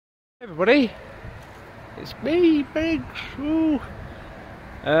Hey everybody, it's me, Biggs.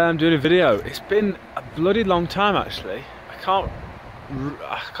 I'm doing a video. It's been a bloody long time actually. I can't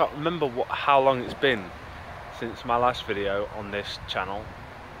remember how long it's been since my last video on this channel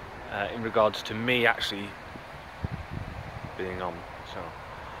in regards to me actually being on the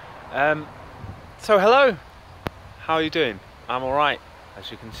channel. So hello, how are you doing? I'm alright.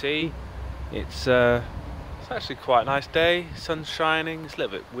 As you can see, it's actually quite a nice day. Sun's shining, it's a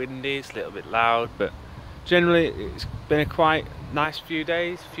little bit windy, it's a little bit loud, but generally it's been a quite nice few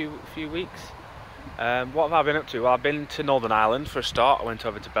days, few weeks. What have I been up to? Well, I've been to Northern Ireland for a start. I went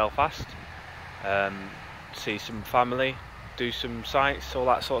over to Belfast, see some family, do some sights, all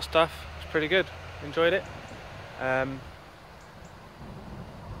that sort of stuff. It's pretty good, enjoyed it. Other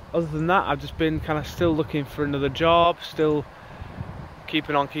than that, I've just been kind of still looking for another job, still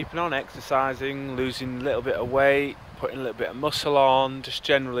keeping on, exercising, losing a little bit of weight, putting a little bit of muscle on, just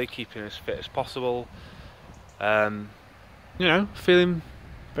generally keeping as fit as possible. You know, feeling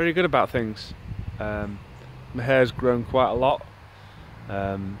very good about things. My hair's grown quite a lot.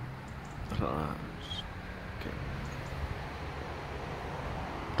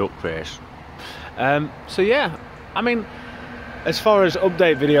 Duck face. So yeah, I mean, as far as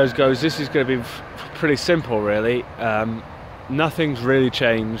update videos goes, this is going to be pretty simple really. Nothing's really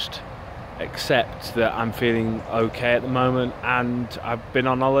changed except that I'm feeling okay at the moment, and I've been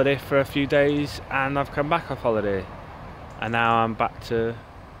on holiday for a few days and I've come back off holiday, and now I'm back to, it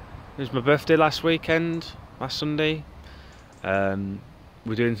was my birthday last Sunday.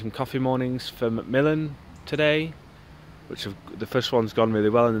 We're doing some coffee mornings for Macmillan today, which the first one's gone really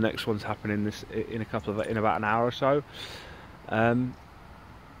well and the next one's happening in about an hour or so.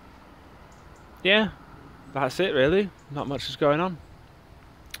 Yeah, that's it really, not much is going on.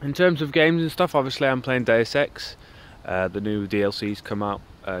 In terms of games and stuff, obviously I'm playing Deus Ex. The new DLC's come out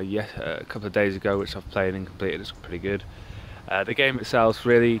a couple of days ago, which I've played and completed. It's pretty good. The game itself's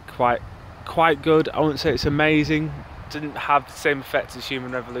really quite good. I wouldn't say it's amazing. Didn't have the same effect as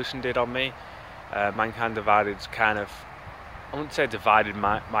Human Revolution did on me. Mankind Divided's kind of, I wouldn't say divided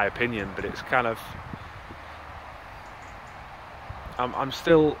my opinion, but it's kind of, I'm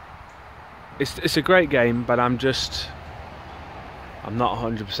still, it's a great game, but I'm not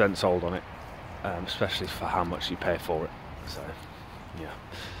 100% sold on it, especially for how much you pay for it. So yeah,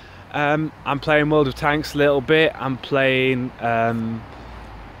 I'm playing World of Tanks a little bit. I'm playing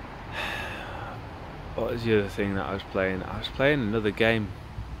what was the other thing that I was playing? I was playing another game.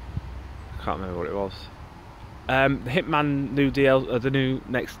 I can't remember what it was. The Hitman the new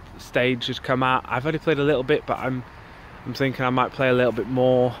next stage has come out. I've only played a little bit, but I'm thinking I might play a little bit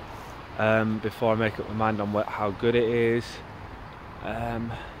more before I make up my mind on how good it is.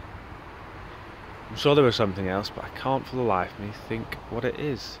 I'm sure there was something else, but I can't for the life of me think what it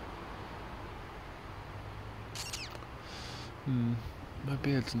is. My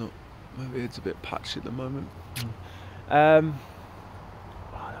beard's a bit patchy at the moment. Oh, there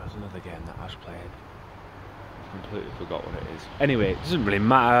was another game that I was playing. I completely forgot what it is. Anyway, it doesn't really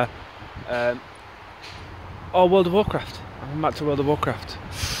matter. Oh, World of Warcraft. I'm back to World of Warcraft.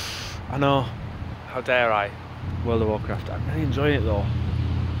 I know, how dare I? World of Warcraft. I'm really enjoying it though.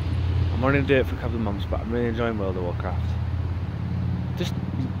 I'm only going to do it for a couple of months, but I'm really enjoying World of Warcraft. Just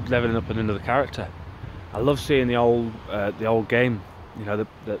leveling up another character. I love seeing the old game. You know,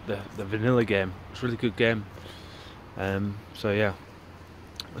 the vanilla game. It's a really good game. So yeah.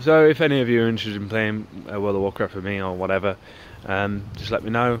 So if any of you are interested in playing World of Warcraft with me or whatever, just let me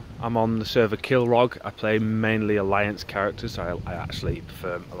know. I'm on the server Kilrog. I play mainly Alliance characters. So I actually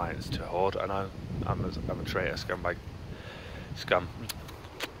prefer Alliance to Horde. I know I'm a traitor, scumbag, scum.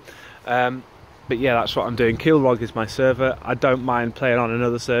 But yeah, that's what I'm doing. Kilrog is my server. I don't mind playing on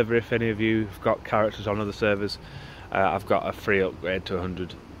another server if any of you have got characters on other servers. I've got a free upgrade to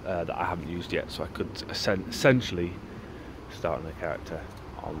 100 that I haven't used yet, so I could essentially start a character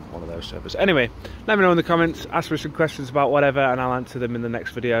on one of those servers. Anyway, let me know in the comments, ask me some questions about whatever, and I'll answer them in the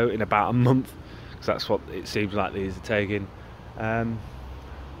next video in about a month, because that's what it seems like these are taking.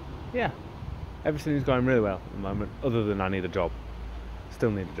 Yeah, everything is going really well at the moment, other than I need a job. Still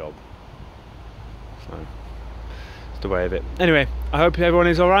need a job. So, it's the way of it. Anyway, I hope everyone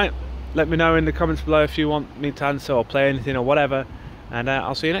is alright. Let me know in the comments below if you want me to answer or play anything or whatever, and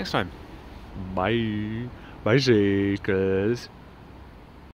I'll see you next time. Bye. Bye, seekers.